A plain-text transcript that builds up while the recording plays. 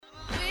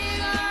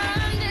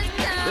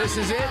This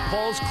is it.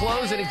 Polls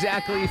close in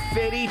exactly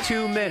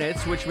 52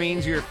 minutes, which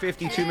means you're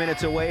 52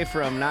 minutes away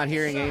from not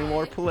hearing any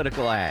more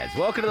political ads.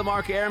 Welcome to the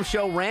Mark Arum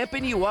Show,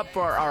 ramping you up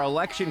for our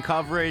election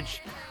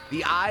coverage.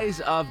 The eyes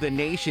of the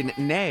nation,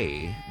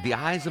 nay, the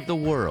eyes of the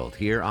world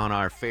here on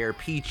our fair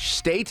peach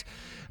state.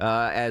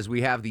 As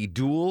we have the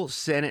dual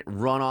Senate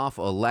runoff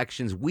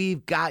elections,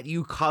 we've got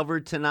you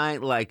covered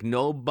tonight like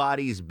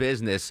nobody's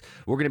business.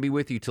 We're going to be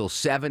with you till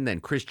 7.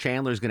 Then Chris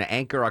Chandler is going to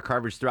anchor our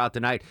coverage throughout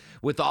the night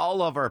with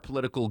all of our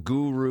political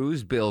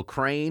gurus, Bill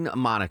Crane,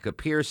 Monica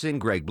Pearson,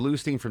 Greg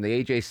Bluestein from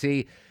the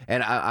AJC,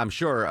 and I'm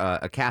sure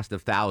a cast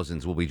of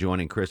thousands will be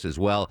joining Chris as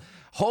well.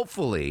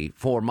 Hopefully,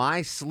 for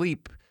my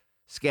sleep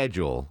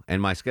schedule and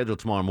my schedule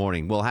tomorrow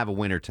morning, we'll have a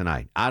winner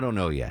tonight. I don't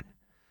know yet.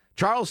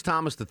 Charles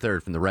Thomas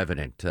III from The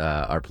Revenant,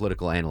 our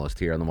political analyst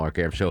here on the Mark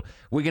Arum Show.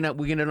 We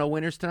gonna know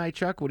winners tonight,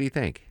 Chuck? What do you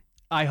think?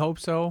 I hope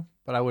so,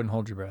 but I wouldn't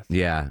hold your breath.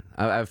 Yeah,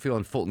 I have a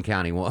feeling Fulton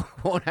County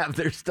won't have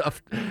their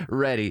stuff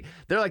ready.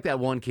 They're like that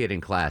one kid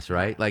in class,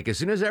 right? Like, as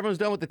soon as everyone's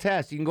done with the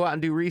test, you can go out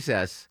and do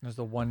recess. There's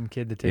the one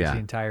kid that takes the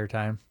entire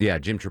time. Yeah,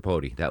 Jim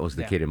Tripodi. That was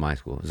the kid in my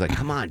school. He's like,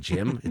 come on,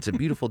 Jim. It's a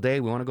beautiful day.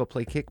 We want to go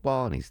play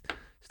kickball. And he's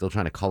still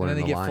trying to color in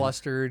the line. And then they get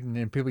flustered, and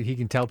then he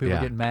can tell people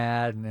get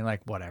mad, and they're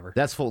like, whatever.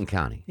 That's Fulton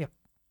County. Yep.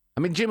 I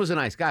mean, Jim was a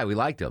nice guy. We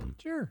liked him.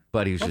 Sure.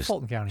 But he was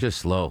Fulton County. just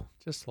slow.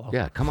 Just slow.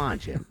 Yeah, come on,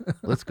 Jim.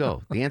 Let's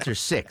go. The answer's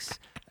 6.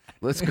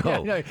 Let's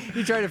go.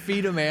 You try to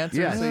feed him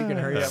answers so you can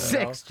hurry up.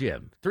 6,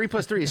 Jim. 3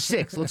 plus 3 is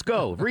 6. Let's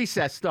go.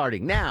 Recess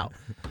starting now.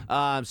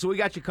 So we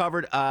got you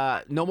covered.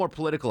 No more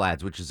political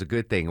ads, which is a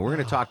good thing. We're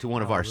going to talk to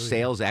one of our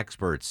sales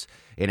experts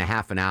in a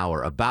half an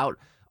hour about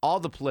all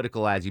the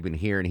political ads you've been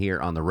hearing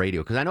here on the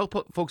radio. Because I know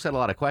folks had a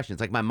lot of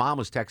questions. Like my mom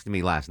was texting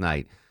me last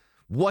night.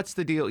 What's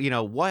the deal?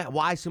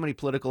 Why so many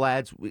political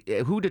ads?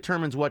 Who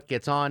determines what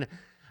gets on?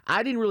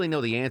 I didn't really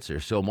know the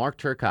answer. So Mark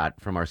Turcott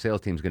from our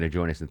sales team is going to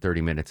join us in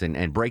 30 minutes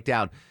and break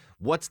down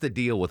what's the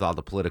deal with all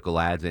the political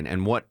ads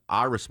and what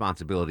our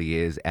responsibility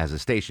is as a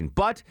station.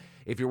 But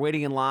if you're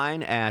waiting in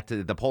line at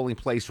the polling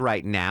place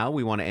right now,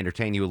 we want to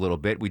entertain you a little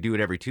bit. We do it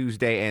every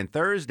Tuesday and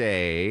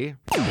Thursday.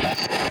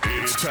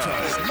 It's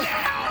time.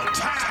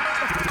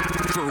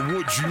 For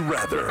Would You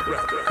Rather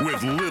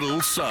with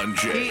Lil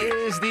Sanjay. He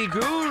is the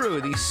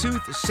guru, the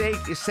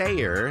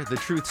soothsayer, the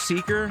truth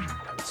seeker.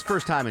 It's the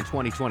first time in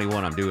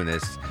 2021 I'm doing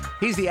this.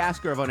 He's the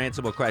asker of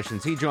unanswerable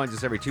questions. He joins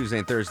us every Tuesday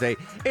and Thursday.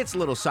 It's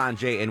Lil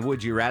Sanjay and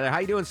Would You Rather. How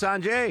you doing,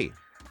 Sanjay?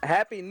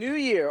 Happy New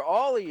Year,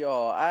 all of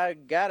y'all. I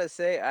gotta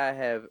say, I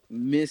have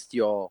missed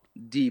y'all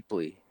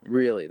deeply.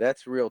 Really,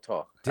 that's real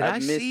talk. Did I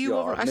see you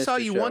over? I saw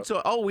you once.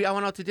 I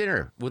went out to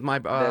dinner with my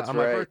on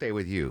my birthday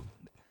with you.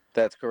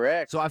 That's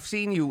correct. So I've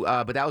seen you,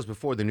 but that was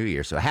before the New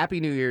Year. So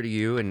Happy New Year to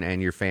you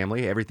and your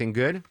family. Everything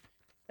good?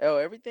 Oh,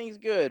 everything's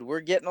good.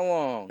 We're getting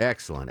along.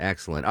 Excellent,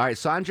 excellent. All right,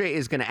 Sanjay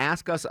is going to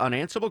ask us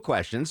unanswerable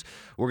questions.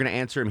 We're going to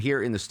answer them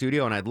here in the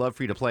studio, and I'd love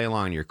for you to play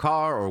along in your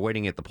car or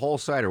waiting at the poll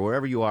site or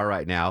wherever you are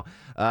right now.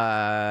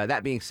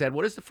 That being said,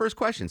 what is the first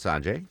question,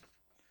 Sanjay?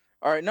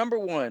 All right, number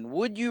 1,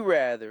 would you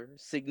rather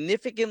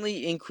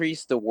significantly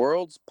increase the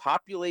world's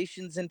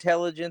population's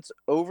intelligence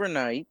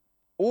overnight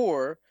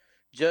or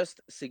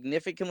just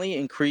significantly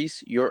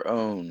increase your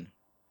own?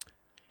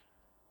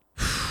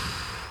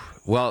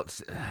 Well,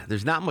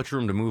 there's not much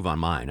room to move on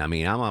mine. I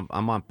mean,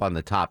 I'm up on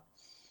the top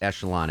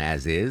echelon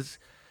as is,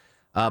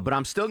 but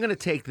I'm still going to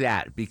take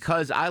that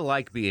because I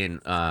like being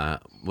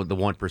with the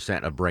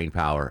 1% of brain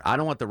power. I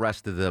don't want the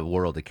rest of the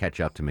world to catch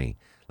up to me.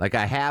 Like,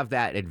 I have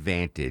that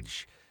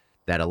advantage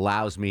that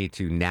allows me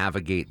to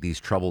navigate these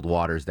troubled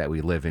waters that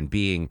we live in.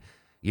 Being,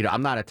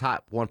 I'm not a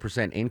top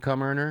 1%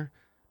 income earner,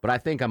 but I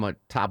think I'm a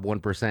top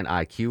 1%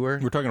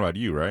 IQer. We're talking about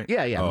you, right?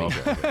 Yeah. Oh,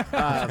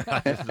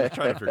 okay. Just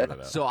trying to figure that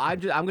out. So I'm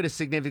going to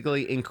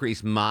significantly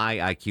increase my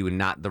IQ and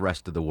not the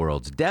rest of the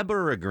world's.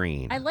 Deborah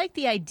Green. I like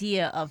the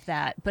idea of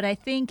that, but I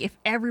think if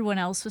everyone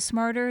else was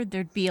smarter,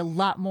 there'd be a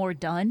lot more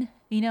done.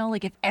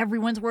 Like if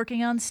everyone's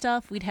working on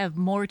stuff, we'd have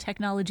more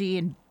technology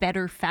and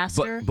better,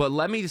 faster. But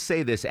let me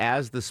say this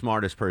as the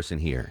smartest person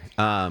here.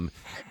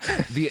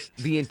 The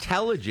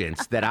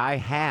intelligence that I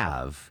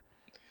have,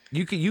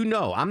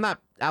 I'm not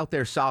out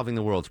there solving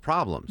the world's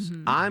problems.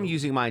 Mm-hmm. I'm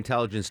using my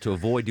intelligence to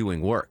avoid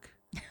doing work,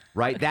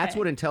 right? Okay. That's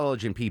what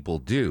intelligent people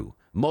do.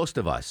 Most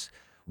of us,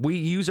 we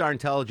use our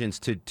intelligence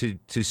to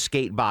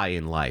skate by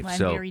in life. Well, I'm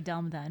very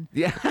dumb then.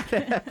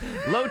 Yeah.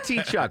 Low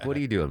T Chuck, what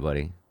are you doing,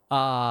 buddy?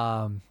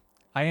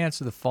 I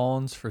answer the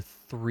phones for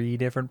 3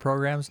 different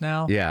programs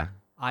now. Yeah.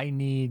 I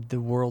need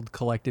the world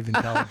collective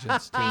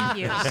intelligence to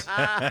increase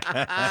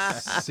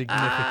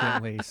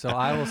significantly. So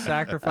I will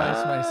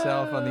sacrifice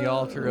myself on the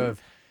altar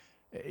of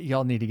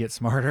y'all need to get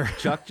smarter.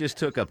 Chuck just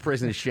took a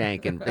prison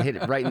shank and hit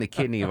it right in the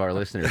kidney of our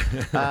listeners.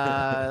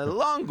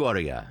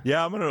 Longoria.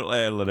 Yeah, I'm going to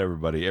let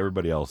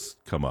everybody else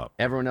come up.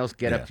 Everyone else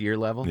get up to your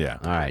level? Yeah.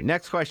 All right.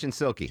 Next question,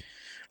 Silky.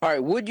 All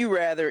right. Would you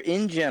rather,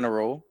 in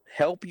general,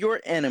 help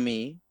your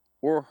enemy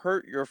or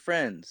hurt your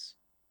friends?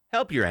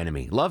 Help your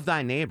enemy. Love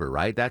thy neighbor,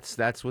 right?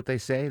 That's what they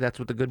say. That's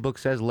what the good book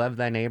says. Love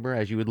thy neighbor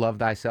as you would love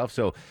thyself.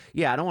 So,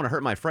 yeah, I don't want to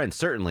hurt my friends,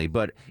 certainly.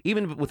 But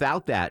even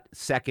without that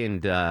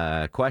second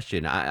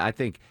question, I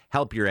think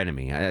help your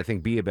enemy. I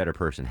think be a better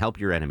person. Help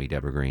your enemy,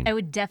 Deborah Green. I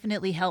would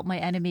definitely help my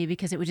enemy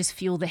because it would just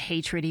fuel the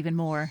hatred even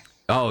more.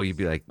 Oh, you'd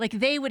be like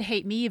they would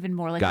hate me even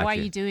more. Like, gotcha. why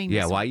are you doing this?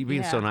 Yeah, why are you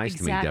being so nice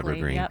to me, Deborah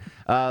Green? Yep.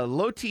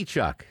 Low T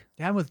Chuck.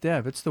 Yeah, I'm with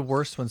Deb. It's the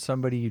worst when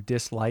somebody you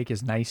dislike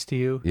is nice to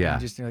you. Yeah.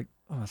 And you're like,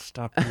 oh,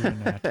 stop doing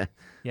that.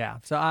 Yeah.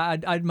 So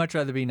I'd much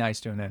rather be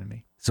nice to an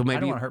enemy. So maybe I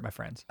don't want to hurt my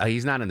friends.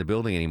 He's not in the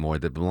building anymore.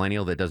 The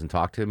millennial that doesn't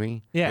talk to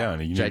me. Yeah.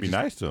 and you need to be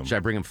nice to him. Should I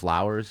bring him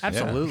flowers?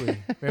 Absolutely.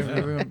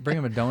 Bring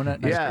him a donut,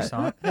 nice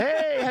croissant.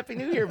 Hey, Happy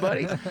New Year,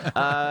 buddy.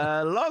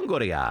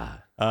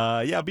 Longoria.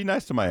 Yeah, be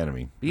nice to my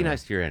enemy. Be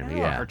nice to your enemy. I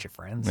don't Yeah. hurt your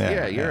friends.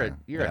 Yeah, you're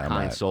a I'm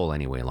kind not- soul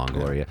anyway,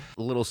 Longoria.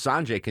 Little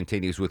Sanjay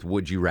continues with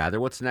Would You Rather.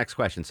 What's the next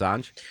question,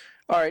 Sanj?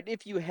 All right,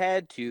 if you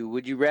had to,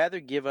 would you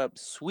rather give up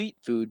sweet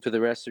food for the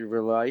rest of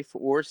your life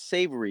or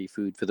savory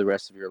food for the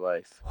rest of your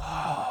life?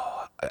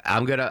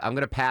 I'm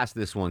gonna pass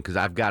this one because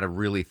I've got to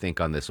really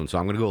think on this one. So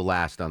I'm gonna go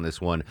last on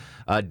this one.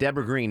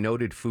 Deborah Green,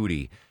 noted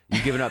foodie.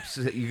 You giving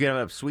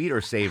up sweet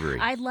or savory?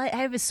 I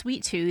have a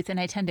sweet tooth, and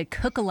I tend to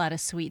cook a lot of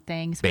sweet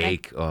things. but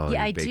Bake. yeah, you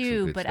I bake some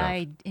do, good but stuff.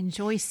 I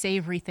enjoy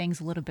savory things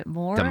a little bit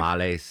more.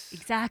 Tamales.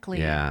 Exactly.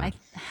 Yeah.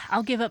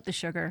 I'll give up the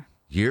sugar.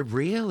 You're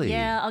really?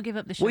 Yeah, I'll give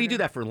up the sugar. Well, you do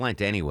that for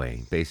Lent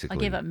anyway, basically. I'll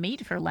give up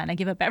meat for Lent. I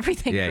give up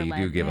everything Yeah, for you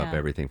Lent. do give up Yeah.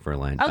 everything for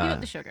Lent. I'll give up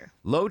the sugar.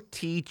 Low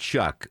T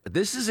Chuck.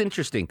 This is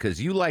interesting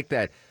because you like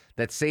that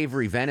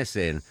savory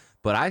venison,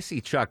 but I see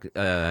Chuck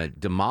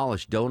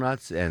demolish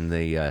donuts and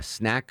the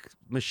snack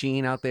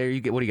machine out there.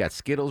 What do you got?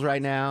 Skittles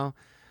right now.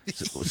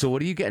 So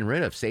what are you getting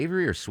rid of?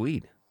 Savory or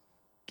sweet?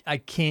 I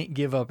can't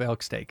give up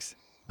elk steaks.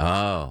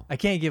 Oh, I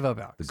can't give up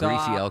elk. the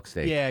greasy elk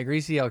steak. Yeah,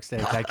 greasy elk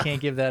steak. I can't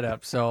give that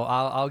up. So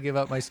I'll give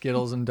up my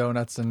Skittles and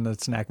donuts and the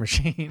snack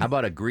machine. How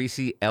about a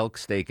greasy elk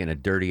steak in a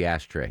dirty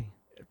ashtray?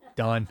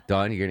 Done.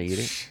 Done. You're gonna eat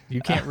it.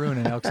 You can't ruin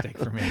an elk steak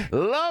for me.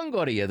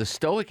 Longoria, the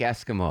stoic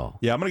Eskimo.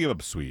 Yeah, I'm gonna give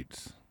up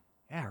sweets.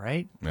 Yeah,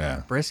 right?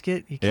 Yeah.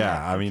 Brisket. You can't,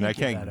 Yeah, I mean, I give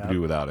that can't up. do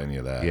without any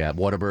of that. Yeah,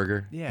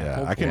 Whataburger. Yeah,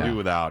 Yeah, I can pulled do pork.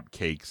 without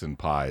cakes and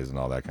pies and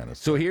all that kind of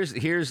stuff. So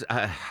here's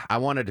I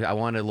wanted a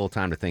little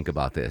time to think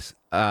about this.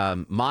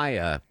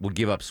 Maya will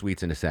give up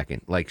sweets in a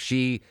second. Like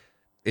she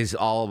is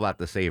all about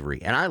the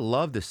savory, and I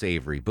love the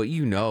savory. But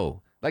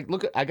like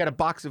look, I got a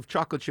box of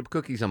chocolate chip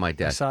cookies on my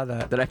desk. saw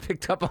that. I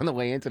picked up on the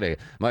way in today. I'm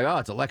like, oh,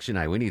 it's election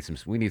night. We need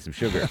some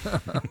sugar.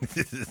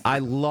 I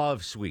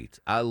love sweets.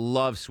 I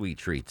love sweet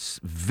treats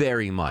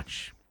very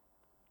much.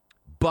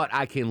 But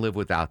I can live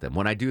without them.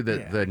 When I do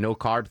the no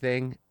carb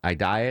thing, I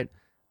diet,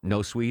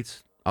 no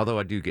sweets. Although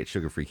I do get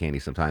sugar-free candy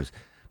sometimes.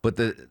 But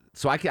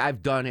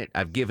I've done it.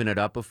 I've given it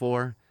up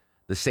before.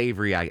 The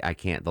savory, I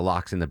can't. The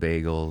lox and the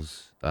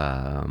bagels,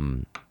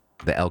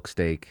 the elk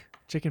steak,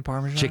 Chicken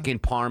Parmesan. chicken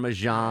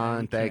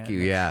parmesan. Thank can't. you.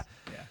 Yeah.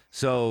 Yeah.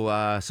 So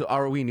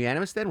are we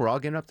unanimous then? We're all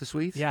giving up the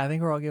sweets? Yeah, I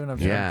think we're all giving up.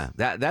 Yeah,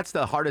 sweets. that's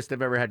the hardest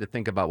I've ever had to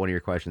think about one of your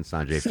questions,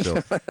 Sanjay.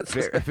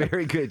 So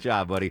very good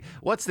job, buddy.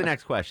 What's the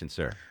next question,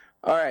 sir?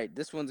 All right,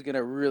 this one's going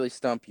to really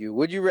stump you.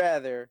 Would you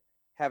rather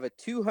have a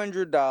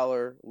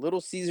 $200 Little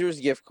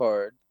Caesars gift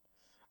card,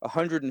 a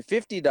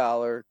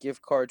 $150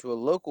 gift card to a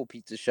local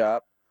pizza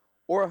shop,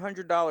 or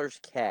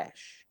 $100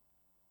 cash?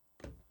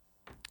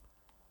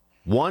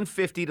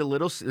 150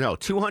 to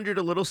 200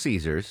 to Little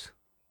Caesars.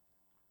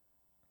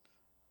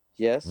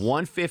 Yes.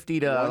 150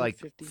 to like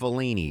 150.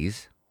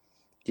 Fellini's,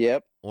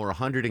 Yep, or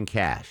 100 in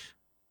cash.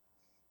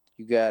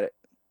 you got it.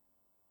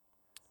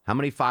 How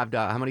many $5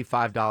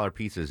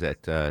 pizzas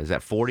is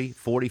that 40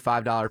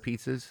 $45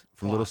 pizzas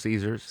from Little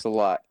Caesars, It's a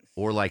lot.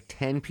 or like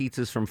 10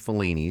 pizzas from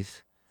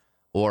Fellini's,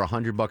 or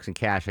 $100 in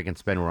cash I can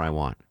spend where I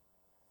want?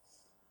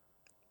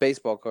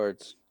 Baseball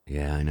cards.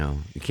 Yeah, I know.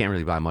 You can't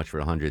really buy much for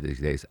 100 these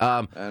days.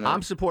 know.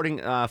 I'm supporting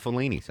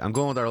Fellini's. I'm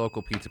going with our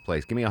local pizza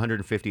place. Give me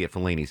 150 at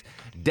Fellini's.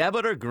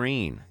 Debit or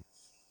green?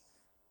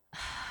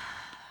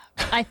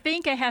 I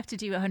think I have to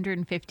do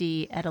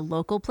 150 at a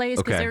local place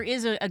because Okay. there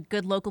is a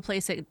good local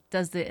place that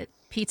does the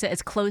pizza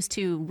as close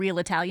to real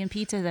Italian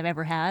pizza as I've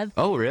ever had.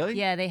 Oh, really?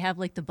 Yeah, they have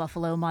like the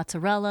buffalo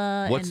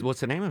mozzarella. What's and,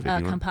 the name of it? Do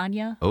you want-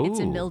 Campagna. Oh. It's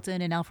in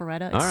Milton and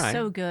Alpharetta. It's All right.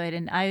 so good,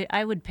 and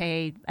I would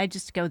pay. I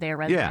just go there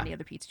rather than any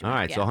other pizza joint. All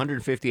right, Yeah. so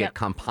 150 Yep. at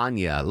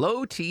Campagna.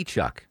 Low T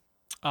Chuck.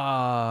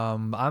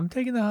 I'm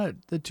taking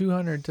the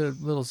 200 to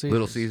Little Caesars.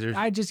 Little Caesars?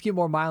 I just get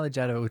more mileage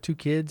out of it with 2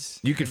 kids.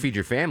 You could feed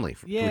your family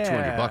for Yeah.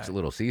 $200 at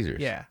Little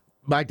Caesars. Yeah.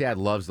 My dad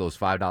loves those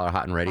 $5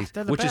 hot and readies,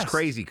 They're the which is best.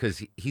 crazy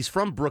because he's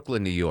from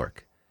Brooklyn, New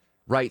York.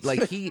 Right,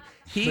 like he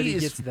But he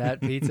is gets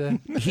that pizza.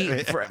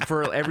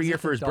 for every year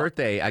for his adult.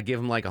 birthday, I give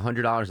him like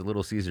 $100 of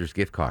Little Caesars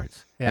gift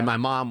cards, Yeah. and my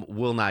mom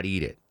will not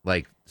eat it.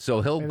 Like,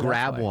 so he'll Maybe that's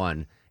grab why.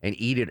 one and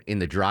eat it in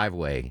the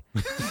driveway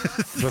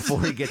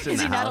before he gets in Is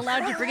the he not house.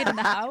 allowed to bring it in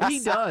the house? He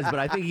does, but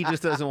I think he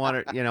just doesn't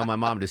want my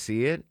mom to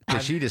see it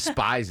because she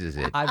despises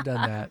it. I've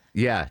done that.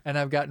 Yeah, And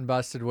I've gotten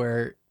busted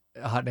where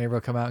a hot neighbor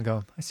will come out and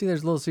go, I see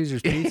there's Little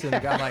Caesar's pizza. And the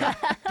guy, I'm like,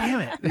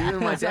 damn it. You're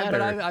my dad.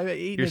 But I've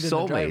eaten Your it in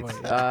the driveway.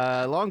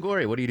 soulmates.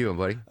 Longoria, what are you doing,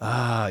 buddy?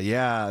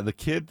 Yeah, the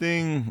kid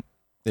thing,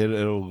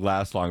 it'll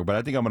last longer, but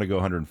I think I'm going to go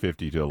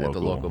 150 to a At the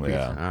local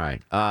pizza. Yeah. All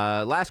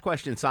right. Last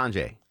question,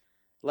 Sanjay.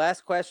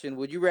 Last question.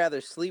 Would you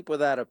rather sleep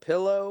without a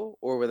pillow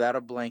or without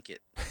a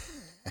blanket?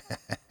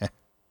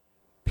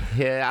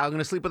 Yeah, I'm going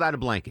to sleep without a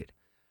blanket.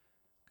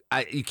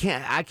 I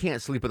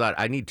can't sleep without.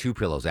 I need 2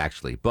 pillows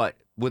actually, but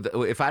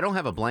if I don't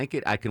have a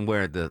blanket, I can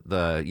wear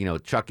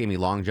the Chuck gave me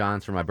long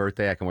johns for my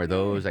birthday. I can wear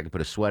those. I can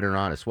put a sweater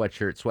on, a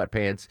sweatshirt,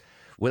 sweatpants.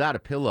 Without a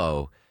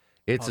pillow,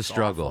 it's a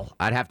struggle. Awful.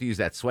 I'd have to use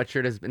that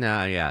sweatshirt as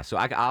yeah. So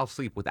I'll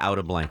sleep without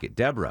a blanket.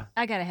 Deborah,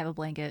 I gotta have a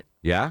blanket.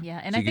 yeah, Yeah,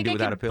 and So I you think can do I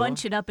without a can pillow?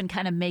 bunch it up and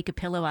kind of make a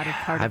pillow out of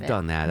part I've of it.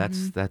 done that.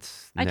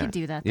 That's. I could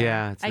do that, though.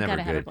 Yeah, it's I never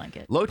gotta good. have a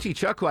blanket. Loti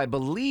Chuck, who I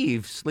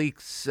believe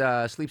sleeps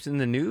in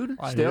the nude.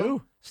 I still,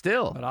 do.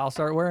 still. But I'll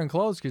start wearing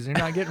clothes because you're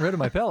not getting rid of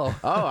my pillow.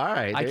 Oh, all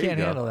right. I there you can't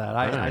go. handle that. All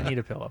I right. need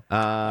a pillow.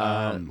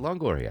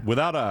 Longoria,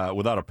 Without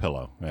a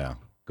pillow. Yeah.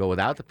 go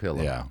without the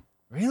pillow. Yeah.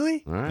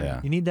 Really? All right. Yeah.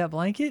 You need that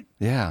blanket?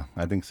 Yeah,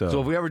 I think so. So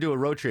if we ever do a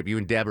road trip, you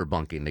and Deb are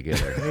bunking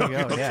together. There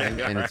you go. Yeah.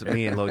 and it's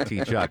me and Low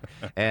T Chuck.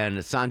 And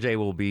Sanjay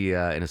will be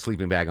in a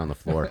sleeping bag on the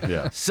floor.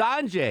 Yeah.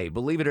 Sanjay,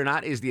 believe it or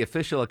not, is the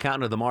official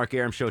accountant of the Mark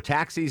Arum Show.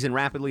 Tax season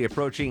rapidly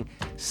approaching.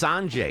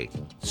 Sanjay,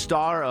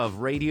 star of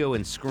radio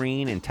and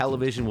screen and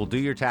television, will do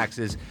your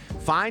taxes.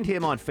 Find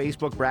him on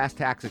Facebook, Brass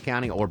Tax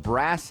Accounting, or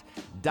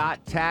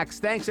brass.tax.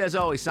 Thanks as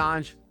always,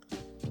 Sanj.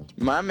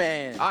 My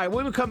man. All right,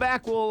 when we come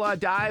back, we'll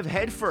dive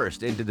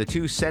headfirst into the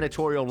 2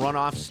 senatorial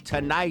runoffs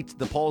tonight.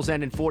 The polls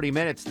end in 40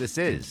 minutes. This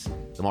is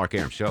the Mark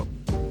Arum Show.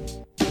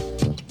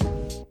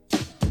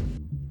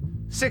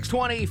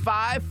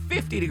 625,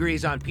 50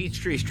 degrees on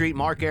Peachtree Street.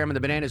 Mark Arum and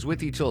the Bananas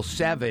with you till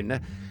 7.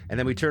 And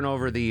then we turn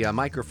over the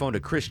microphone to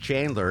Chris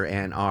Chandler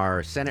and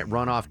our Senate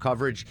runoff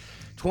coverage.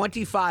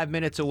 25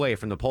 minutes away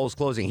from the polls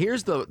closing.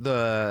 Here's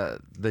the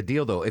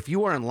deal, though. If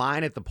you are in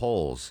line at the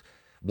polls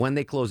when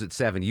they close at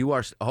 7, you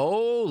are...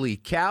 Holy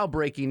cow,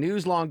 breaking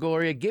news,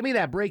 Longoria. Give me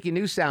that breaking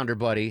news sounder,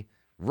 buddy,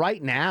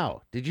 right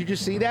now. Did you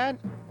just see that?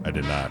 I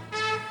did not.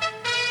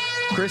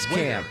 Chris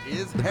Camp,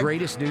 is the Heck-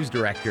 greatest news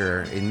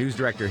director in news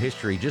director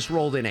history, just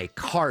rolled in a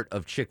cart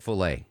of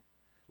Chick-fil-A.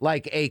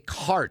 Like a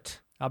cart.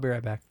 I'll be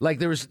right back. Like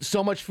there was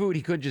so much food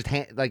he couldn't just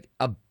like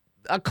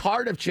a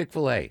cart of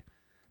Chick-fil-A.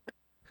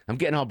 I'm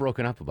getting all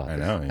broken up about I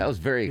this. know, yeah. That was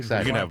very You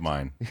exciting. can have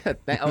mine. Oh,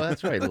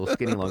 that's right, little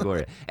skinny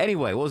Longoria.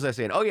 Anyway, what was I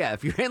saying? Oh, yeah,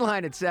 if you're in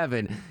line at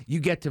 7, you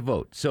get to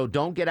vote. So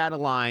don't get out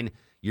of line.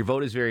 Your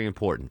vote is very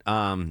important.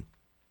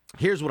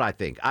 Here's what I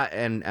think.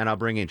 And I'll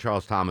bring in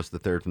Charles Thomas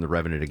III from the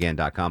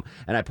RevenantAgain.com.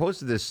 And I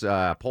posted this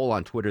poll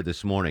on Twitter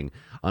this morning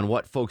on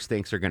what folks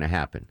thinks are going to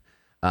happen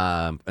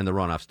in the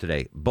runoffs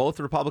today. Both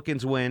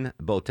Republicans win,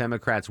 both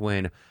Democrats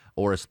win,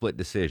 or a split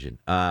decision.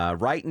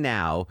 Right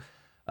now,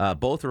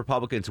 both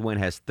Republicans win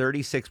has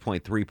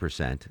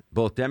 36.3%.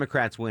 Both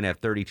Democrats win have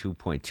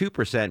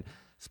 32.2%.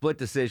 Split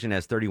decision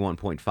has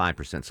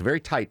 31.5%. So very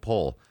tight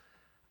poll.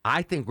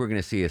 I think we're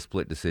going to see a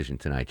split decision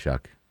tonight,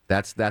 Chuck.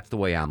 That's the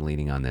way I'm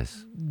leaning on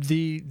this.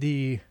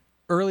 The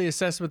early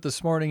assessment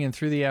this morning and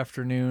through the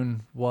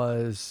afternoon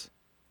looks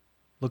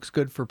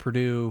good for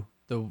Purdue.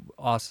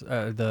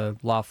 The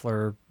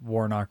Loeffler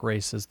Warnock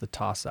race is the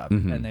toss up,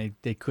 and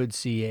they could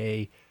see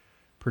a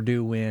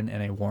Purdue win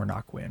and a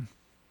Warnock win.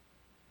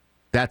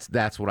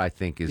 That's what I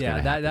think is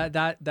going to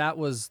happen. That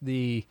was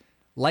the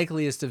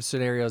likeliest of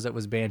scenarios that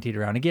was bandied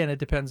around. Again, it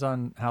depends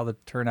on how the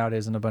turnout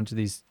is in a bunch of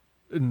these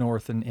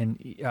north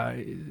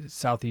and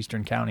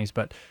southeastern counties,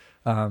 but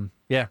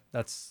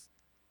that's.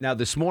 Now,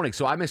 this morning,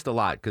 so I missed a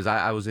lot because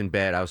I was in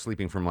bed. I was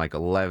sleeping from like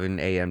 11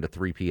 a.m. to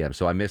 3 p.m.,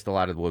 so I missed a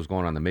lot of what was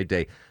going on in the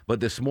midday. But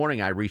this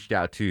morning, I reached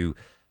out to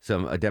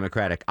some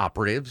Democratic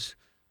operatives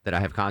that I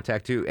have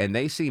contact to, and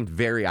they seemed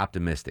very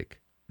optimistic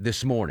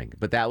this morning.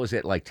 But that was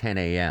at like 10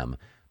 a.m.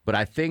 But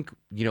I think,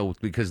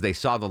 because they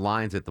saw the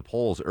lines at the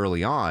polls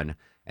early on,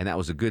 and that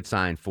was a good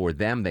sign for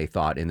them, they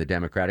thought, in the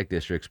Democratic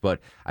districts. But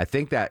I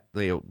think that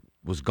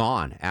was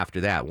gone after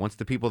that. Once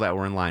the people that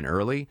were in line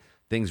early,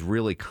 things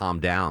really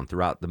calmed down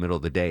throughout the middle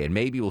of the day. And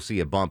maybe we'll see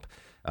a bump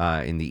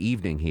in the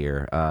evening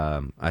here.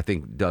 I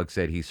think Doug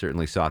said he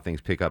certainly saw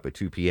things pick up at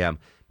 2 p.m.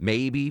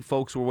 Maybe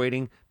folks were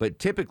waiting. But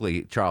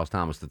typically, Charles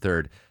Thomas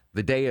III,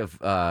 the day of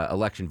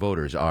election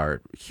voters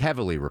are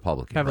heavily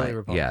Republican. Heavily right?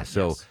 Republican. Yeah.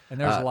 So, yes. And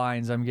there's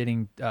lines. I'm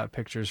getting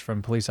pictures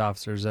from police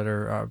officers that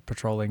are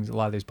patrolling a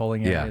lot of these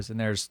polling areas, and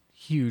there's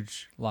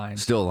huge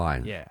lines. Still a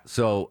line. Yeah.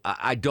 So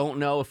I don't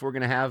know if we're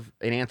going to have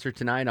an answer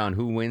tonight on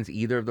who wins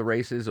either of the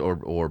races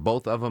or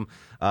both of them.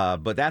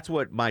 But that's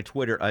what my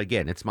Twitter,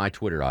 again, it's my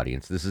Twitter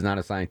audience. This is not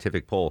a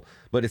scientific poll.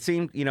 But it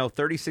seemed,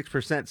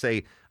 36%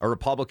 say a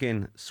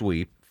Republican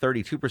sweep,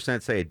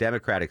 32% say a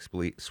Democratic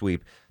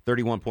sweep,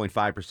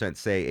 31.5%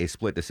 say a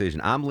split decision.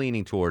 I'm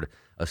leaning toward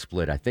a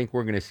split. I think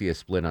we're going to see a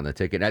split on the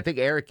ticket. And I think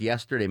Eric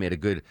yesterday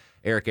made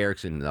Eric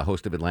Erickson, the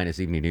host of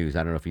Atlanta's Evening News.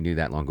 I don't know if you knew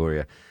that,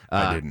 Longoria.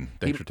 I didn't.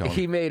 Thanks for telling me.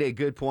 He made a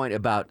good point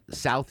about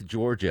South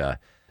Georgia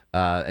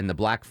and the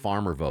black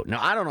farmer vote.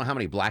 Now, I don't know how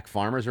many black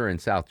farmers are in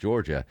South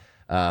Georgia,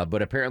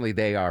 But apparently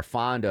they are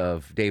fond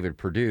of David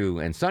Perdue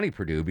and Sonny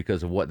Perdue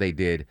because of what they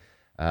did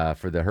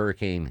for the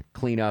hurricane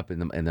cleanup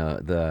and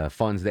the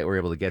funds that were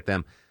able to get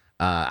them.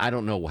 I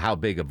don't know how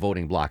big a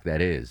voting block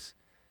that is.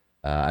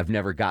 I've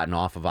never gotten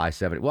off of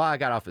I-70. Well, I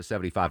got off at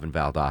 75 in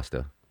Valdosta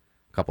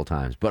a couple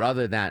times. But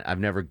other than that, I've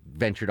never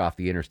ventured off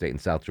the interstate in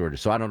South Georgia.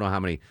 So I don't know how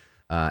many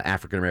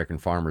African-American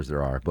farmers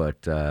there are.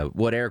 But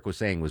what Eric was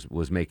saying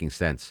was making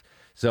sense.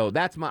 So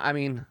that's That's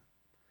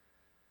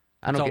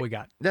all we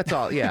got. That's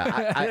all,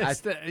 yeah. I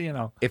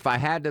if I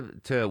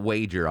had to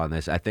wager on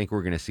this, I think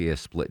we're going to see a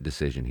split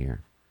decision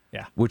here.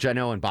 Yeah. Which I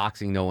know in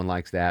boxing, no one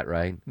likes that,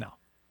 right? No.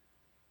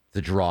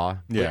 The draw.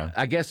 Yeah.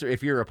 But I guess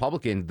if you're a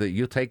Republican,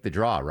 you'll take the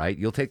draw, right?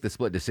 You'll take the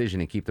split decision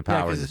and keep the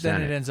power in the because then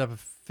Senate. it ends up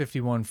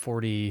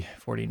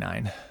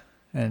 51-49,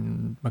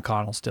 and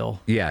McConnell still.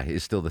 Yeah,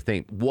 is still the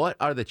thing. What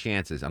are the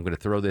chances? I'm going to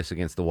throw this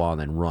against the wall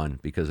and then run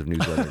because of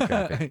newsletter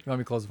traffic. Let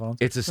me close the phones.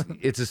 It's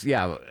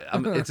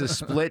a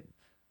split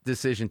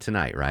decision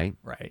tonight, right?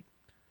 Right.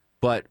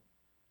 But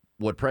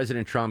what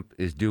President Trump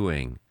is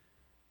doing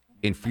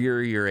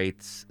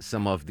infuriates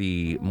some of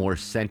the more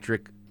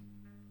centric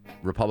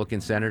Republican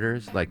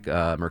senators like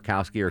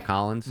Murkowski or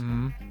Collins.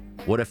 Mm-hmm.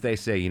 What if they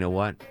say, you know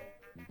what?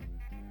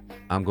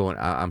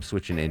 I'm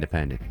switching to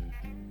independent.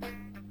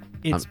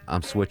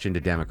 I'm switching to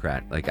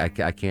Democrat. Like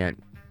I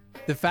can't.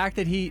 The fact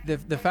that he's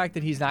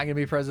not going to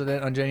be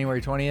president on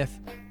January 20th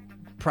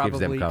probably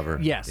gives them cover.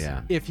 Yes.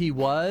 Yeah. If he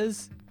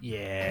was,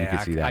 yeah, You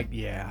could see that.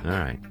 yeah. All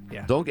right.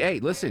 Yeah.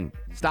 Hey, listen.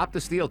 Stop the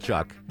steal,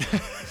 Chuck.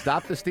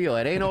 Stop the steal.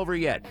 It ain't over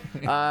yet.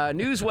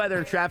 News, weather,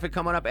 and traffic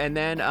coming up, and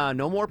then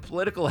no more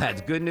political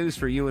ads. Good news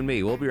for you and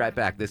me. We'll be right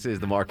back. This is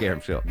the Mark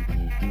Arum Show.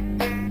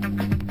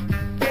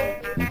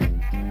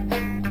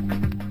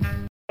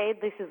 Hey,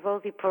 this is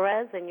Rosie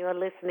Perez, and you're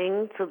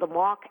listening to the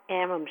Mark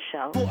Arum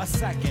Show. For a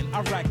second,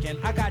 I reckon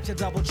I got you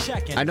double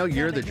checking. I know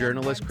you're the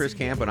journalist, Chris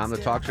Camp, and I'm the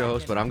talk show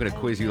host, but I'm going to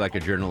quiz you like a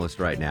journalist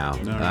right now.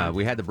 Right.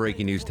 We had the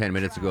breaking news 10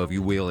 minutes ago of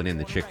you wheeling in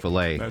the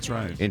Chick-fil-A. That's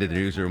right. Into the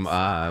newsroom.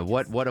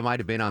 What might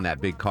have been on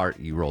that big cart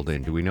you rolled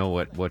in? Do we know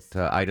what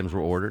items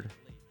were ordered?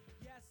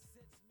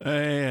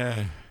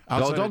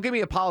 Don't give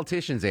me a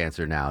politician's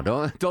answer now.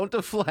 Don't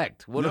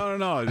deflect.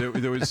 No.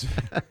 There was.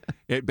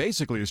 It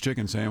basically is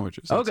chicken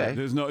sandwiches. That's Okay. it.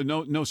 There's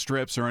no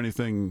strips or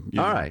anything.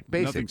 All right,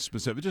 basic. Nothing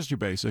specific. Just your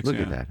basics. Look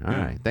at that. All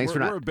right. Thanks for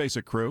not. We're a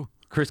basic crew.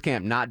 Chris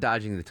Camp not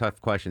dodging the tough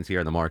questions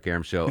here on the Mark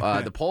Arum Show.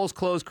 The polls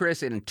close,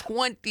 Chris, in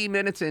 20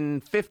 minutes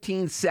and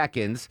 15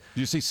 seconds.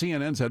 You see,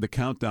 CNN's had the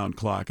countdown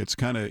clock. It's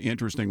kind of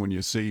interesting when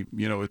you see,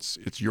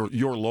 it's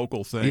your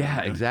local thing.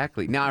 Yeah,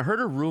 exactly. Now, I heard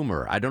a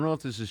rumor. I don't know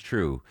if this is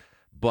true,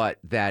 but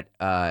that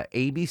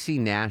ABC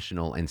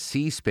National and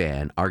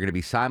C-SPAN are going to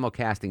be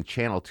simulcasting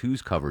Channel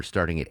 2's coverage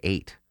starting at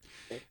 8.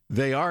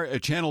 They are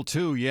at Channel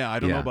 2, I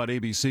don't know about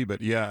ABC,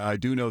 but I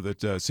do know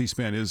that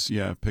C-SPAN is,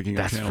 picking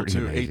up That's Channel pretty 2,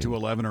 amazing. 8 to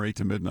 11 or 8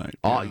 to midnight.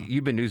 Oh,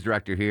 you've been news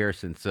director here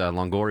since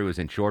Longoria was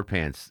in short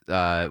pants.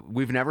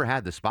 We've never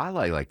had the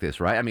spotlight like this,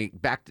 right? I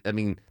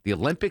mean, the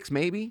Olympics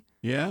maybe?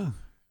 Yeah.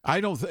 I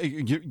don't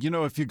think,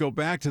 if you go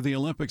back to the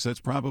Olympics,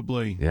 that's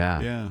probably,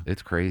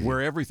 it's crazy.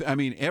 Where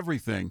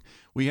everything.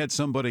 We had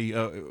somebody,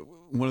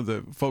 one of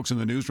the folks in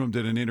the newsroom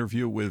did an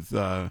interview with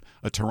a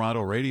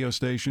Toronto radio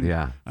station.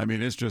 Yeah. I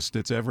mean,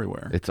 it's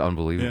everywhere. It's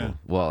unbelievable. Yeah.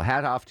 Well,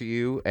 hat off to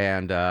you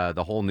and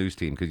the whole news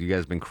team because you guys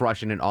have been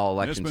crushing it all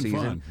election It's been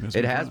season. fun.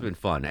 It has been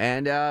fun.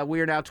 And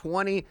we are now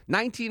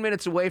 19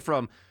 minutes away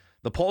from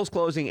the polls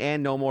closing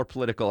and no more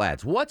political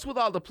ads. What's with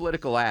all the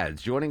political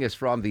ads? Joining us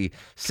from the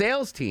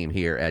sales team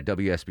here at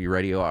WSB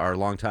Radio, our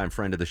longtime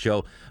friend of the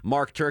show,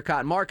 Mark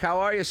Turcott. Mark, how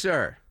are you,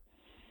 sir?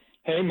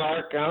 Hey,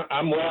 Mark,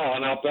 I'm well,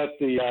 and I'll bet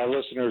the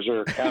listeners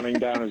are counting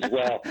down as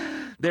well.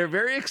 They're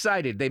very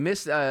excited. They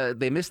missed the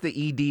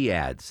ED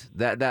ads.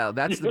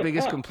 That's the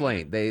biggest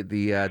complaint.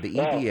 The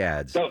ED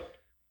ads. Don't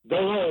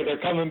worry,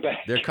 they're coming back.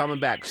 They're coming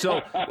back. So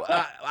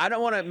I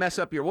don't want to mess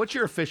up what's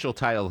your official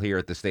title here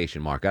at the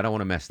station, Mark? I don't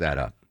want to mess that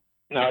up.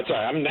 No, it's all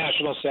right. I'm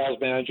National Sales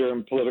Manager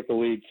and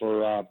Political Lead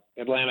for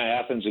Atlanta,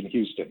 Athens, and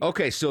Houston.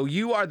 Okay, so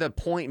you are the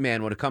point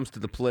man when it comes to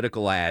the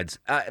political ads.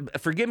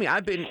 Forgive me,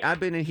 I've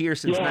been in here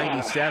since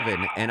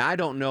 '97, and I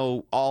don't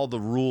know all the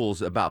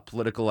rules about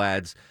political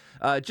ads.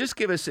 Just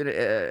give us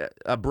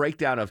a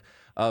breakdown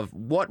of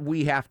what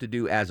we have to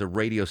do as a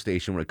radio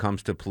station when it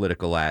comes to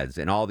political ads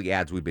and all the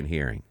ads we've been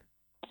hearing.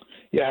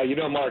 Yeah,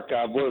 Mark,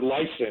 we're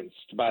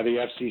licensed by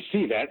the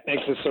FCC. That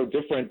makes us so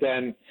different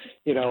than,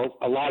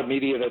 a lot of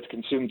media that's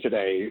consumed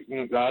today.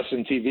 Us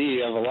and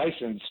TV have a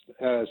licensed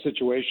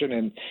situation,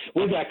 and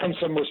with that comes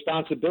some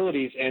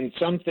responsibilities and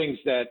some things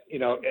that,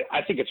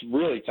 I think it's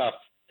really tough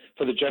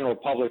for the general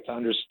public to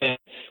understand.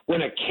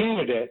 When a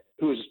candidate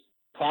who is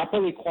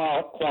properly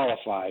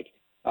qualified,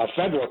 a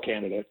federal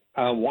candidate,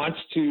 wants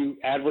to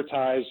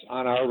advertise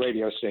on our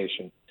radio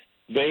station,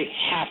 they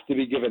have to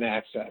be given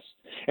access,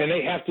 and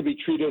they have to be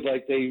treated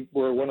like they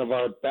were one of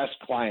our best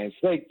clients.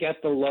 They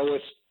get the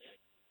lowest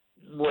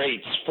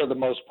rates for the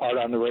most part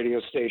on the radio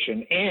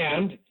station,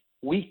 and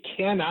we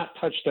cannot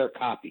touch their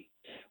copy.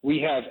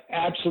 We have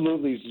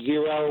absolutely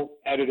zero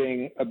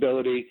editing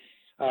ability.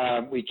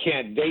 We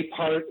can't day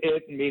part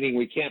it, meaning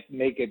we can't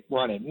make it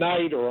run at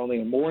night or only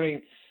in the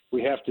morning.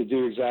 We have to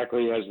do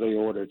exactly as they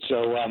ordered.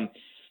 So,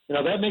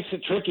 that makes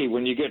it tricky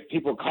when you get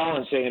people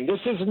calling saying, this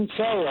isn't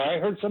so. I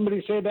heard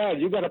somebody say that.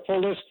 You got to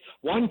pull this.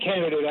 One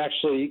candidate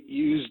actually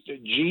used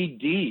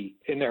GD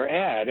in their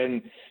ad,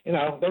 and,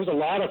 there was a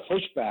lot of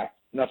pushback.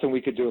 Nothing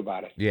we could do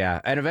about it.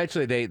 Yeah, and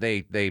eventually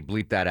they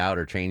bleeped that out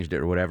or changed it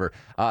or whatever.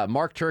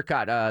 Mark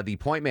Turcott, the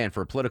point man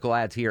for political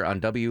ads here on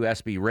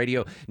WSB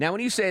Radio. Now, when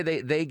you say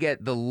they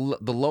get the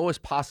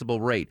lowest possible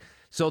rate,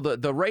 so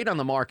the rate on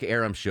the Mark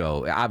Arum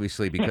show,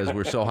 obviously because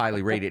we're so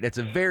highly rated, it's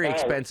a very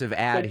expensive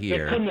ad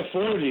here. They couldn't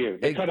afford you.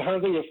 They could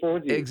hardly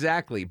afford you.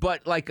 Exactly.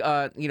 But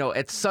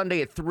it's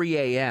Sunday at 3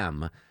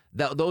 a.m.,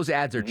 those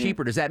ads are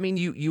cheaper. Does that mean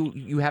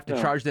you have to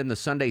charge them the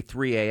Sunday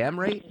 3 a.m.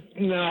 rate?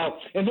 No,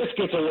 and this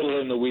gets a little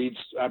in the weeds.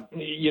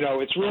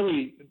 It's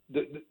really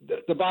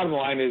the bottom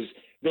line is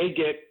they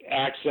get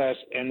access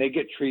and they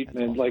get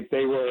treatment like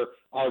they were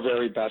our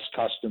very best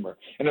customer.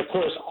 And, of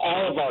course,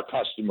 all of our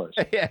customers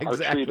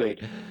are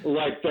treated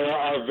like they're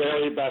our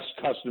very best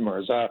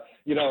customers.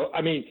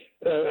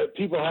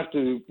 People have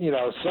to,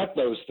 set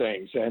those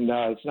things, and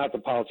it's not the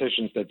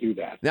politicians that do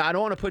that. Now, I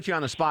don't want to put you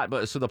on the spot,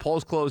 but so the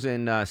polls close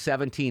in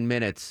 17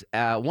 minutes.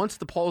 Once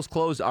the polls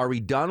close, are we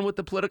done with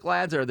the political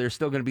ads, or are there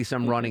still going to be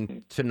some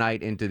running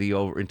tonight into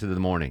the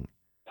morning?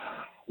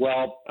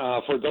 Well,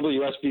 for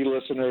WSB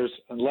listeners,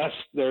 unless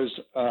there's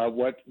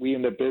what we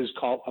in the biz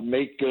call a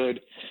make good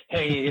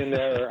hanging in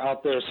there or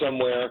out there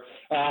somewhere,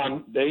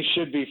 they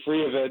should be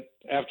free of it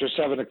after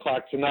 7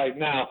 o'clock tonight.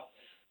 Now,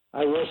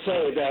 I will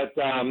say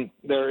that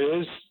there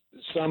is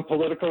some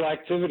political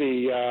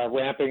activity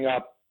ramping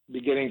up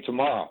beginning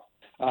tomorrow.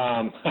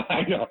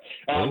 I know,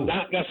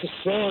 not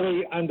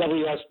necessarily on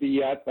WSB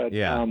yet, but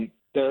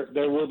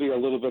there will be a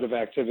little bit of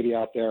activity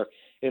out there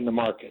in the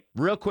market.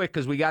 Real quick,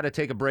 because we got to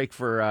take a break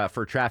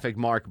for traffic,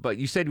 Mark, but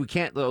you said we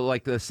can't,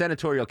 like the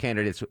senatorial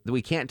candidates,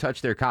 we can't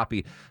touch their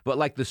copy, but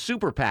like the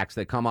super PACs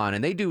that come on,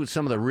 and they do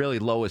some of the really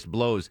lowest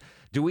blows,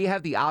 do we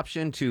have the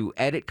option to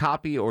edit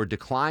copy or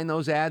decline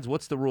those ads?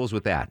 What's the rules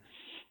with that?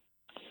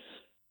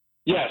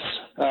 Yes.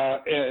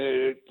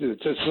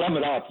 To sum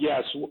it up,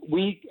 yes,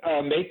 we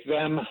make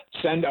them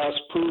send us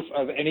proof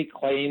of any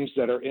claims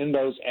that are in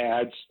those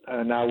ads.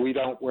 Now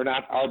we're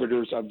not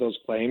arbiters of those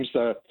claims.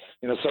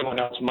 Someone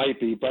else might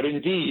be, but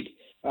indeed,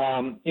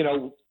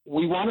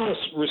 we want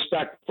to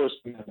respect the First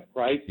Amendment,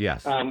 right?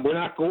 Yes. We're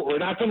not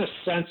going to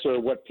censor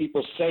what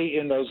people say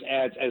in those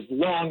ads as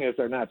long as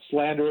they're not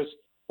slanderous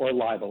or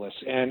libelous.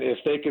 And if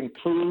they can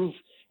prove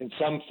in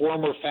some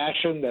form or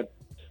fashion that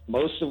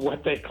most of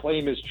what they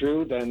claim is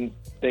true, then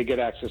they get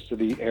access to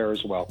the air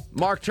as well.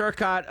 Mark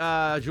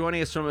Turcott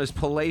joining us from his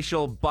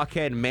palatial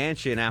Buckhead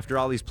mansion after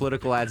all these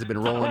political ads have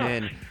been rolling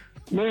in.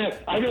 Man,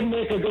 I didn't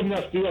make a good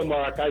enough deal,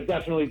 Mark. I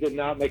definitely did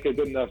not make a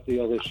good enough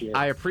deal this year.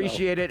 I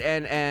appreciate it,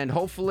 and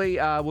hopefully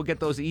we'll get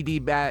those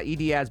ED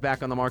ads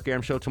back on the Mark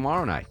Arum Show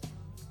tomorrow night.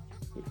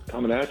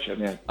 Coming at you,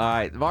 man. All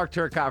right, Mark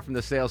Turcott from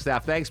the sales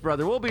staff. Thanks,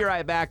 brother. We'll be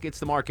right back. It's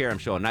the Mark Arum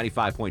Show on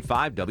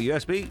 95.5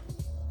 WSB.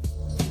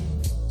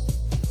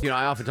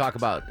 I often talk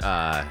about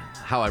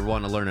how I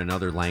want to learn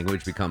another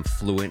language, become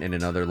fluent in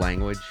another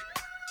language.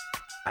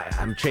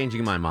 I'm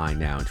changing my mind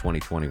now in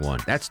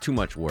 2021. That's too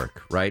much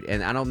work, right?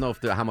 And I don't know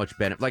how much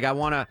benefit. Like, I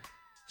want to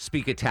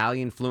speak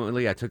Italian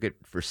fluently. I took it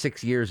for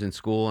 6 years in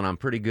school, and I'm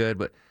pretty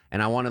good.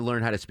 And I want to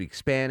learn how to speak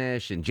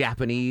Spanish and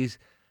Japanese.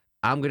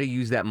 I'm going to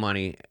use that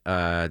money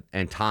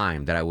and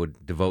time that I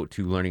would devote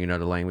to learning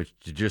another language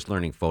to just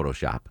learning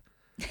Photoshop.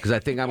 Because I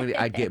think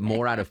I'd get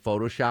more out of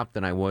Photoshop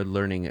than I would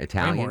learning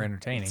Italian. Way more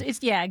entertaining.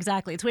 Yeah,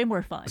 exactly. It's way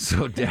more fun.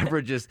 So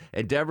Deborah's,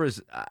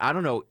 I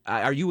don't know,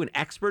 are you an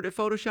expert at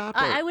Photoshop?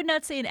 I would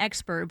not say an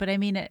expert, but I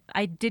mean,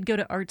 I did go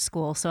to art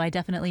school, so I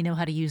definitely know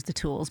how to use the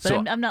tools.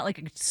 But I'm not like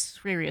a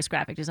serious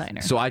graphic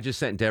designer. So I just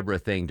sent Deborah a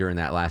thing during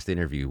that last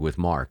interview with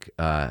Mark.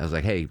 I was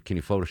like, hey, can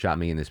you Photoshop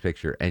me in this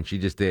picture? And she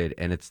just did,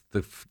 and it's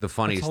the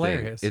funniest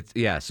thing.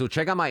 So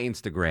check out my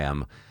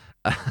Instagram.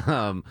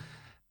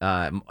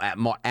 At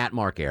Mark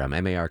Arum,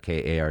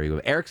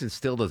 MarkArum. Erickson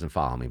still doesn't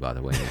follow me, by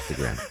the way, on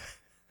Instagram.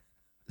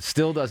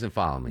 Still doesn't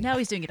follow me. Now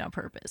he's doing it on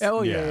purpose.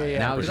 Oh, yeah.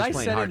 Now he's just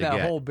playing hard to get. I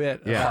said that whole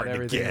bit about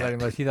everything.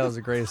 Like, he thought it was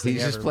the greatest thing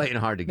He's just playing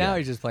hard to get. Now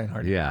he's just playing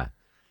hard to get. Yeah.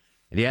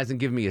 And he hasn't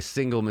given me a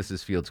single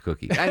Mrs. Fields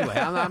cookie. Anyway,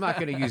 I'm not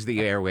going to use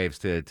the airwaves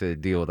to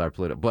deal with our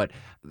political. But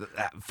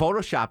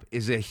Photoshop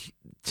is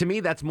to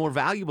me, that's more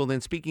valuable than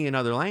speaking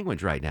another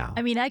language right now.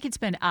 I mean, I could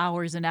spend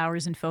hours and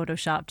hours in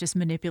Photoshop just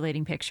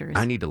manipulating pictures.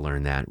 I need to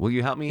learn that. Will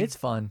you help me? It's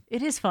fun.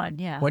 It is fun,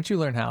 yeah. Once you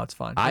learn how, it's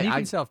fun. And you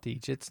can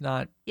self-teach. It's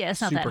not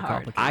it's not super that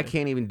hard. complicated. I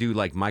can't even do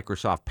like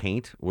Microsoft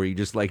Paint where you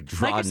just like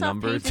draw Microsoft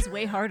numbers. Paint is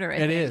way harder.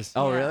 It is.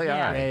 Oh, really?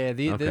 Yeah. All right.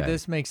 Yeah. Okay.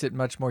 This makes it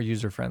much more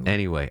user-friendly.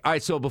 Anyway. All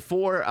right, so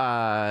before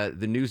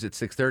the news at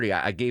 6:30,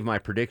 I gave my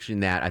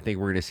prediction that I think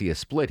we're going to see a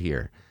split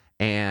here.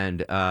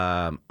 And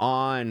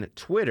on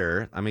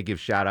Twitter, I'm going to give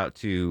shout out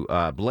to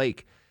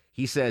Blake.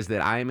 He says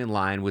that I am in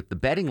line with the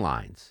betting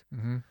lines.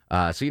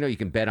 Mm-hmm. So, you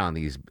can bet on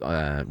these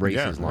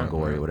races,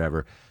 Longoria,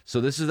 whatever.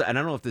 So this is, and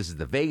I don't know if this is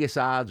the Vegas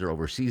odds or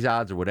overseas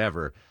odds or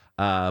whatever.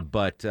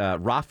 But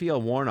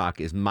Raphael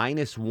Warnock is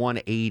minus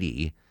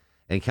 180,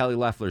 and Kelly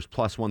Loeffler's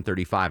plus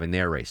 135 in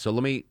their race. So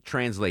let me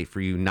translate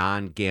for you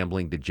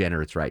non-gambling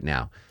degenerates right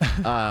now.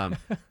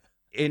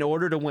 In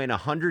order to win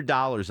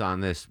 $100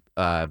 on this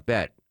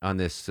bet on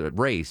this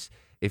race,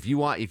 if you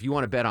want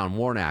to bet on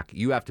Warnock,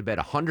 you have to bet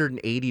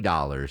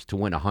 $180 to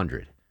win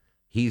 100.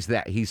 He's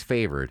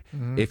favored.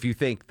 Mm-hmm. If you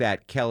think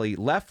that Kelly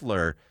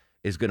Loeffler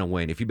is going to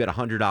win, if you bet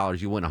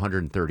 $100, you win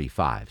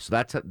 135. So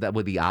that's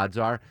what the odds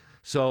are.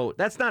 So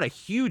that's not a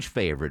huge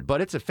favorite,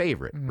 but it's a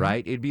favorite,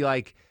 right? It'd be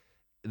like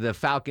the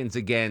Falcons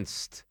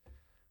against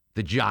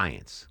the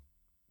Giants.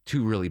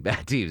 Two really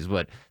bad teams,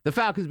 but the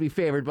Falcons be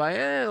favored by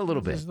a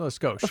little bit. A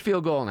skosh. A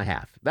field goal and a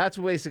half. That's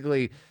what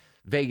basically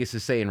Vegas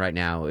is saying right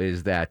now,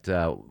 is that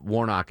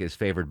Warnock is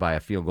favored by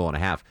a field goal and a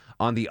half.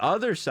 On the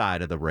other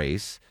side of the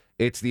race,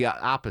 it's the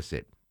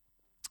opposite.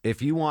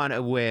 If you want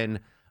to win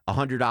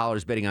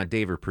 $100 betting on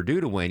David Perdue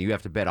to win, you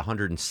have to bet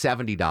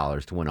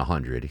 $170 to win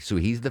 100. So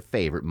he's the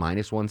favorite,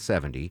 minus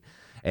 170.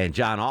 And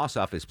John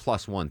Ossoff is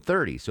plus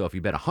 130. So if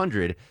you bet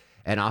 100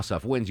 and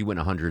Ossoff wins, you win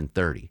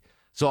 130.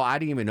 So I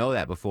didn't even know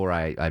that before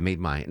I made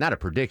my, not a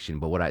prediction,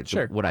 but what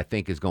I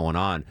think is going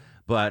on.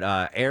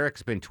 But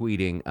Eric's been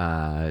tweeting,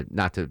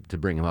 not to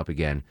bring him up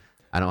again.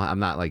 I'm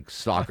not like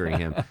stalkering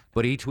him,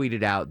 but he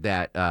tweeted out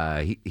that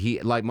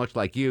he like much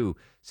like you,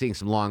 seeing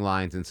some long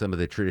lines in some of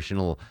the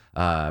traditional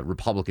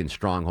Republican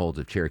strongholds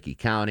of Cherokee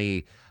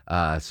County.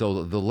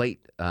 So the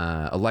late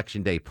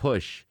election day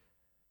push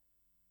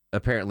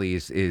apparently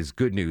is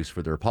good news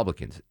for the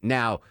Republicans.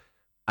 Now,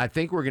 I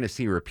think we're going to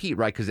see a repeat,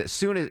 right? Because as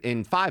soon as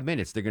in 5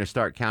 minutes they're going to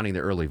start counting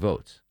the early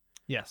votes.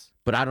 Yes,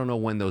 but I don't know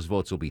when those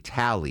votes will be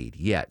tallied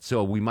yet.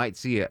 So we might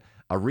see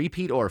a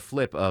repeat or a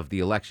flip of the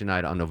election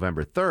night on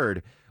November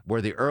 3rd. Where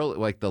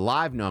the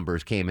live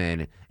numbers came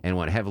in and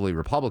went heavily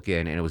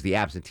Republican, and it was the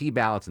absentee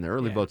ballots and the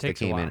early votes that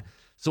came in.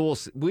 So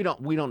we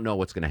don't know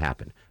what's going to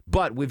happen,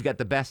 but we've got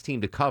the best team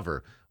to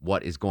cover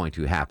what is going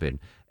to happen.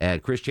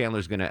 And Chris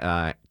Chandler's going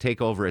to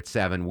take over at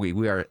 7.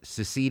 We are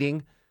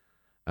seceding,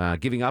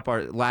 giving up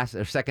our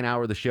second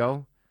hour of the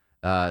show.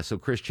 So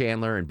Chris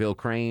Chandler and Bill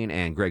Crane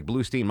and Greg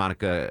Bluestein,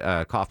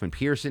 Monica Kaufman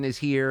Pearson is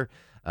here.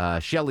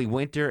 Shelley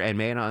Winter and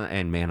Man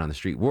on the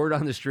Street, Word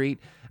on the Street.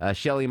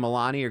 Shelley and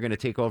Milani are going to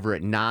take over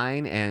at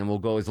 9, and we'll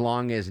go as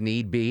long as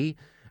need be,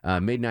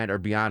 midnight or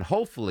beyond.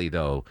 Hopefully,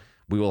 though,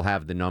 we will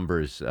have the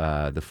numbers,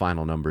 the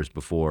final numbers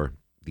before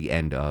the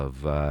end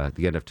of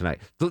tonight.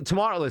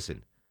 Tomorrow,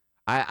 listen,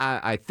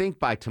 I think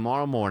by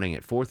tomorrow morning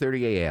at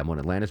 4:30 a.m. when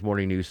Atlanta's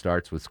Morning News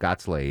starts with Scott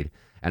Slade.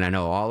 And I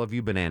know all of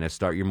you bananas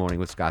start your morning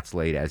with Scott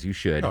Slade, as you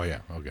should. Oh, yeah.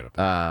 I'll get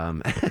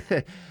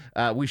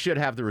up. We should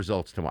have the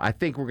results tomorrow. I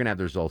think we're going to have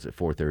the results at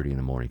 4:30 in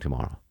the morning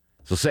tomorrow.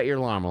 So set your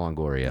alarm,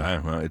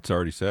 Longoria. It's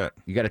already set.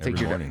 You got to take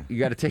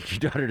your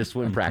daughter to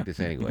swim practice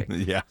anyway.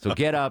 Yeah. So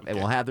get up, and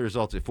we'll have the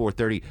results at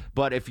 4:30.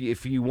 But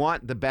if you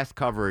want the best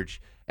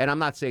coverage, and I'm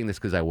not saying this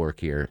because I work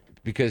here,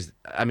 because,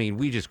 I mean,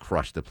 we just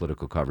crush the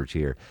political coverage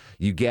here.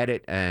 You get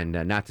it, and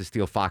not to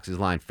steal Fox's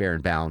line, fair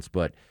and balanced,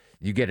 but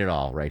you get it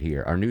all right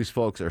here. Our news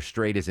folks are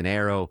straight as an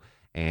arrow,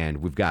 and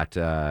we've got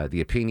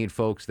the opinion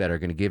folks that are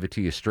going to give it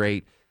to you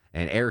straight.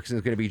 And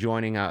Erickson's going to be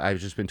joining. I've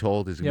just been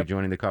told is going to be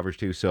joining the coverage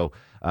too. So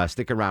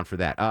stick around for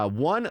that.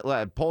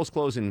 Polls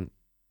close in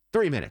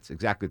 3 minutes,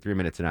 exactly 3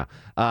 minutes now.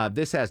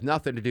 This has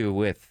nothing to do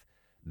with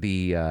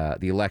the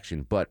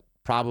election, but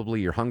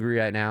probably you're hungry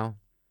right now.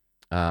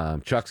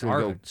 Chuck's going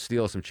to go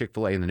steal some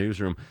Chick-fil-A in the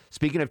newsroom.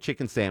 Speaking of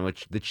chicken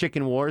sandwich, the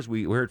chicken wars,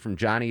 we heard from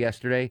Johnny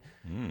yesterday.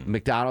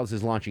 McDonald's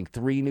is launching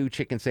 3 new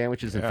chicken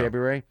sandwiches in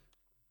February.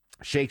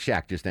 Shake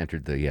Shack just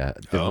entered the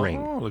ring.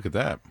 Oh, look at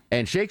that.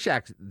 And Shake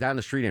Shack's down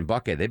the street in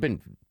Buckhead. They've been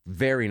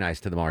very nice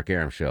to the Mark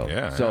Arum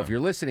Show. So if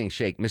you're listening,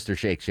 Mr.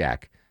 Shake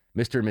Shack,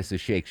 Mr. and Mrs.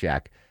 Shake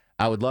Shack,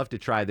 I would love to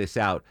try this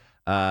out.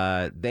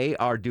 They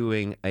are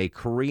doing a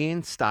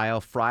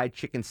Korean-style fried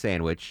chicken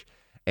sandwich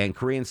and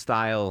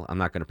Korean-style, I'm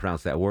not going to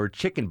pronounce that word,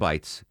 chicken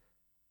bites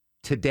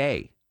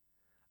today.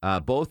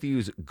 Both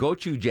use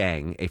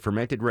gochujang, a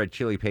fermented red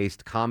chili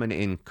paste common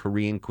in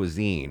Korean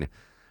cuisine.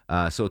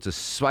 So it's a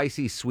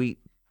spicy, sweet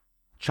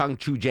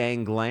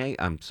chungchujang lang.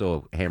 I'm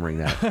so hammering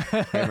that.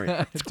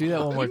 Do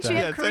that one more time.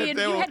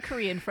 You had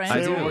Korean friends.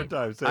 Say it one more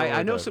time.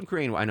 I know some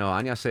Korean. I know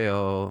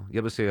안녕하세요,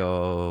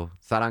 여보세요,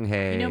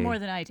 사랑해. You know more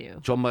than I do.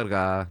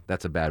 좀먹어.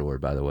 That's a bad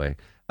word, by the way.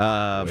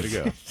 Way to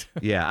go.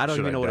 Yeah, I don't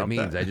even know what it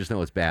means. I just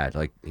know it's bad.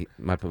 Like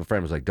my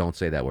friend was like, "Don't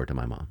say that word to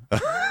my mom."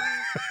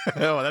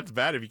 Oh, that's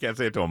bad if you can't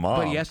say it to a mom.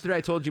 But yesterday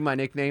I told you my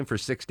nickname for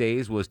 6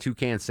 days was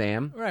Toucan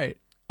Sam. Right.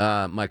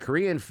 My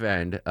Korean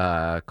friend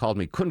called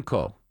me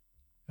Kunko.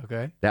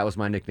 Okay. That was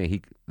my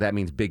nickname. That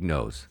means big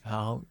nose.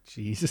 Oh,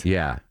 jeez.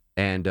 Yeah.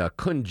 And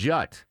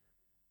Kunjut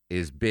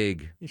is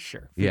big.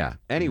 Sure. Yeah.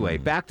 Anyway,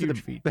 back to the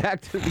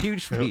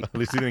huge feet. At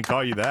least he didn't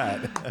call you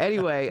that.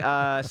 Anyway,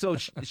 so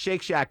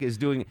Shake Shack is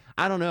doing,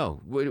 I don't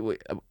know.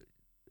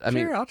 I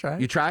mean, I'll try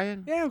it. You try it?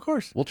 Yeah, of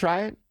course. We'll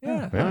try it?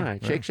 Yeah. All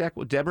right. Shake Shack.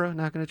 Well, Deborah,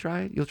 not going to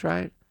try it? You'll try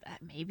it?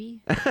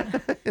 Maybe.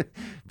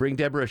 Bring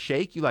Deborah a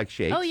shake. You like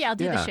shakes? Oh, yeah, I'll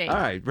do the shake. All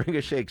right, bring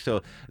a shake.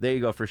 So there you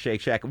go for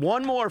Shake Shack.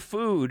 One more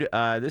food.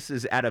 This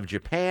is out of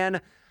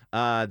Japan.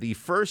 The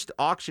first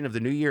auction of the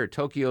new year at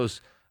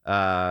Tokyo's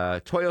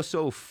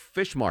Toyoso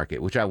Fish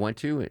Market, which I went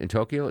to in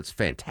Tokyo. It's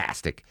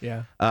fantastic.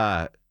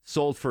 Yeah.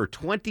 Sold for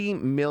 20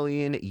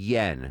 million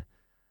yen.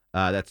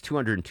 That's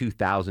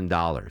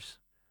 $202,000.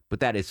 But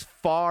that is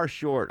far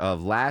short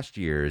of last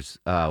year's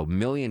 $1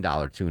 million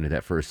tuna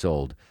that first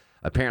sold.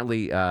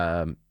 Apparently,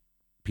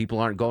 people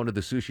aren't going to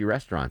the sushi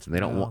restaurants, and they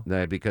don't want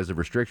that because of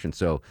restrictions.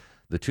 So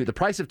the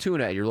price of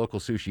tuna at your local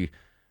sushi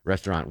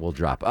restaurant will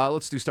drop.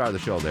 Let's do star of the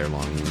show there,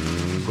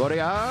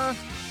 Longoria.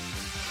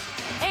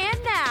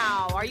 And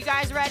now, are you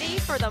guys ready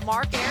for the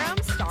Mark Arum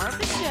star of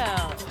the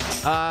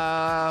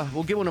show?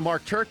 We'll give one to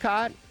Mark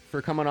Turcott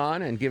for coming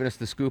on and giving us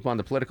the scoop on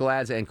the political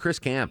ads. And Chris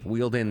Camp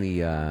wheeled in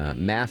the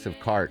massive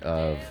cart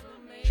of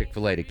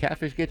Chick-fil-A. Did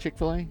Catfish get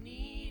Chick-fil-A?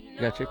 You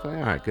got Chick-fil-A?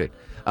 All right, good.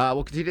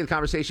 We'll continue the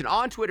conversation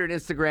on Twitter and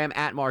Instagram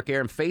at Mark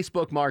Arum,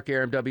 Facebook Mark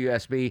Arum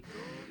WSB.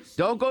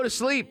 Don't go to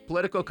sleep.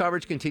 Political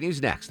coverage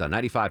continues next on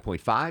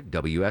 95.5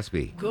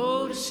 WSB.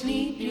 Go to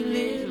sleep, you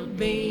little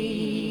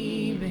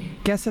baby.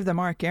 Guests of the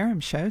Mark Arum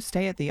Show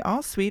stay at the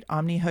All-Suite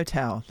Omni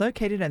Hotel,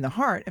 located in the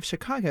heart of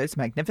Chicago's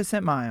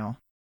Magnificent Mile.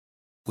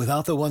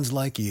 Without the ones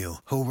like you,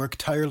 who work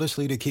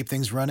tirelessly to keep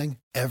things running,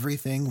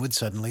 everything would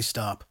suddenly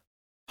stop.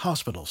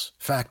 Hospitals,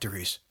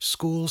 factories,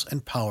 schools,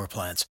 and power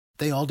plants,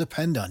 they all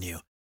depend on you.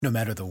 No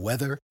matter the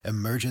weather,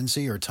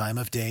 emergency, or time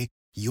of day,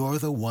 you're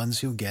the ones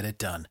who get it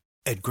done.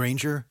 At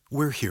Grainger,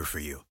 we're here for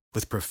you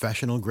with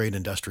professional-grade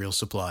industrial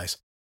supplies.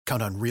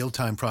 Count on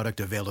real-time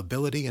product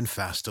availability and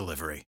fast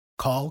delivery.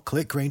 Call,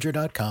 click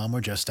Grainger.com,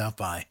 or just stop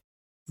by.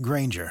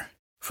 Grainger,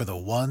 for the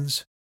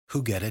ones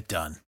who get it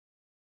done.